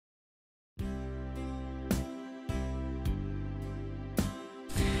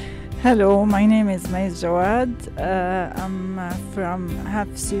Hello, my name is Maïs Jawad. I'm from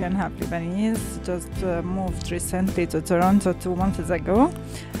half Syrian, half Lebanese. Just moved recently to Toronto 2 months ago.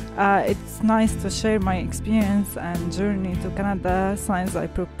 It's nice to share my experience and journey to Canada since I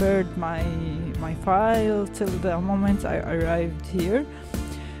prepared my file till the moment I arrived here.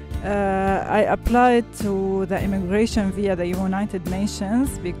 I applied to the immigration via the United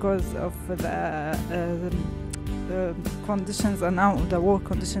Nations because of the conditions are now, the war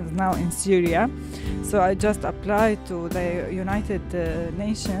conditions now in Syria. So I just applied to the United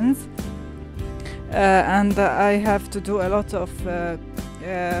Nations and I have to do a lot of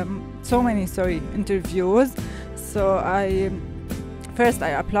interviews. So first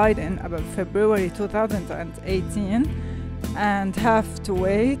I applied in about February 2018 and have to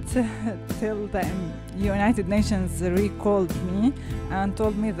wait till the United Nations recalled me and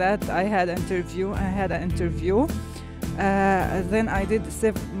told me that I had an interview. Then I did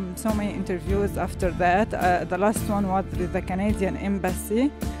so many interviews after that. The last one was with the Canadian Embassy.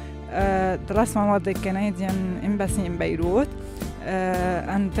 In Beirut.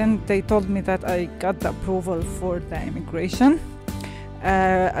 And then they told me that I got the approval for the immigration.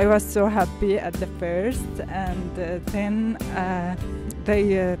 I was so happy at the first, and then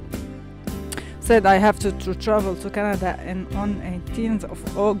they said I have to travel to Canada on 18th of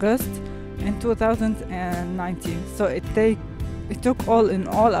August in 2019. So it took all in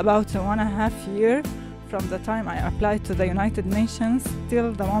all about 1.5 years from the time I applied to the United Nations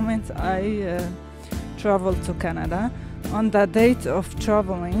till the moment I traveled to Canada. On the date of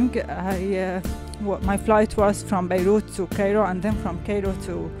traveling, my flight was from Beirut to Cairo, and then from Cairo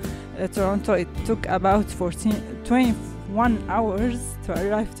to Toronto. It took about 21 hours to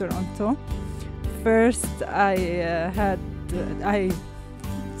arrive Toronto. First, I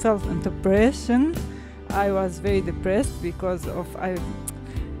felt in depression. I was very depressed because of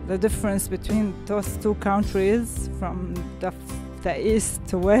the difference between those two countries from the east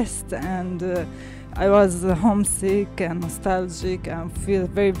to west, and I was homesick and nostalgic and feel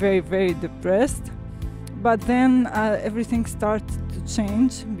very, very, very depressed. But then everything started to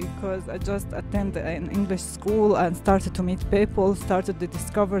change because I just attended an English school and started to meet people, started to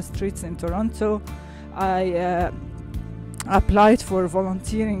discover streets in Toronto. I applied for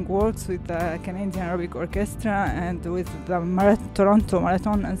volunteering works with the Canadian Arabic Orchestra and with the Toronto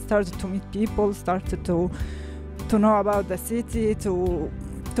Marathon, and started to meet people, started to know about the city,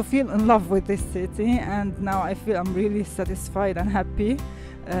 to feel in love with this city. And now I feel I'm really satisfied and happy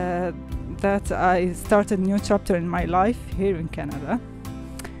that I started a new chapter in my life here in Canada.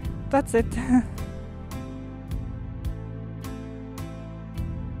 That's it.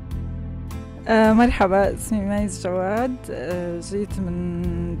 مرحبا، اسمي مايز جواد. جيت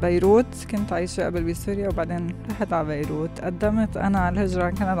من بيروت، كنت عايشة قبل بسوريا وبعدين رحت على بيروت. قدمت أنا على الهجرة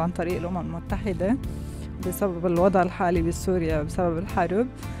عن كندا عن طريق الأمم المتحدة بسبب الوضع الحالي بسوريا بسبب الحرب،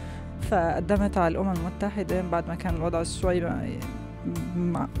 فقدمت على الأمم المتحدة بعد ما كان الوضع شوي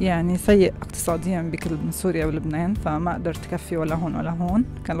يعني سيء اقتصاديا بكل من سوريا ولبنان، فما قدرت كفي ولا هون ولا هون،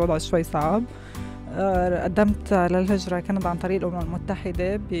 كان الوضع شوي صعب. قدمت على الهجرة كندا عن طريق الأمم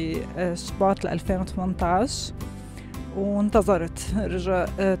المتحدة بشباط 2018 وانتظرت.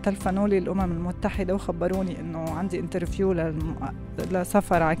 تلفنوا لي الأمم المتحدة وخبروني إنه عندي انترفيو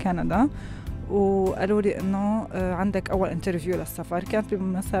لسفر على كندا، وقالوا لي إنه عندك أول انترفيو للسفر. كانت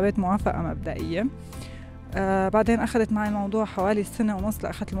بمثابة موافقة مبدئية. بعدين أخذت معي الموضوع حوالي 1.5 سنة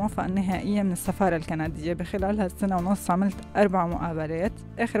لأخذت الموافقة النهائية من السفارة الكندية. بخلال هالسنة ونص عملت 4 مقابلات،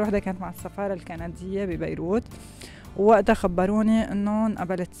 آخر واحدة كانت مع السفارة الكندية ببيروت، ووقتها خبروني إنه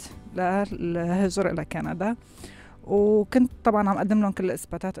انقبلت للهجرة إلى كندا. وكنت طبعا عم أقدم لهم كل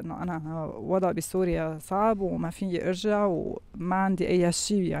الإثباتات إنه أنا وضع بسوريا صعب وما فيي أرجع وما عندي أي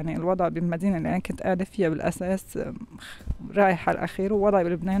شيء، يعني الوضع بالمدينة اللي أنا كنت قاعدة فيها بالأساس رايح على الأخير، ووضعي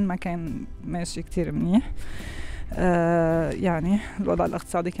بلبنان ما كان ماشي كتير منيح. يعني الوضع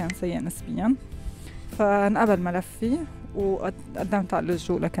الاقتصادي كان سيء نسبيا. فانقبل ملفي وقدمت على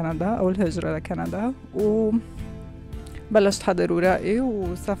اللجوء لكندا أو الهجرة لكندا، وبلشت حضر ورائي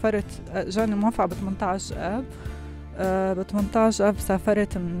وسافرت. جاني موافقة ب 18 آب. ب 18 آب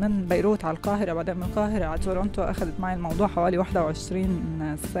سافرت من بيروت على القاهرة، بعدين من القاهرة على تورونتو. أخذت معي الموضوع حوالي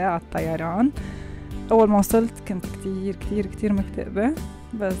 21 ساعة طيران. أول ما وصلت كنت كتير كتير كتير مكتئبة،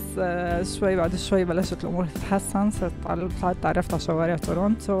 بس شوي بعد شوي بلشت الأمور تتحسن. تعرفت على شوارع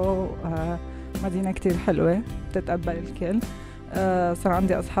تورونتو، مدينة كتير حلوة تتقبل الكل. صار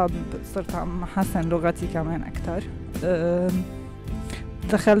عندي أصحاب، صرت عم حسن لغتي كمان أكتر.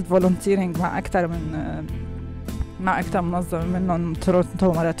 دخلت فولنتيرينج مع أكتر منظمة، منهم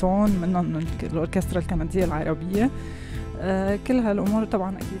تورونتو ماراثون، منهم الأوركسترا الكندية العربية. كل هالأمور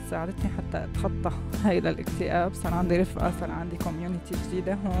طبعا أكيد ساعدتني حتى أتخطى هاي الاكتئاب. صار عندي رفقة، صار عندي كوميونيتي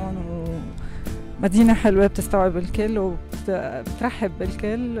جديدة هون، ومدينة حلوة بتستوعب الكل وبترحب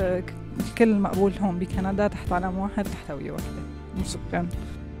بالكل. الكل مقبول هون بكندا تحت علم واحد تحت هوية واحدة. شكرا.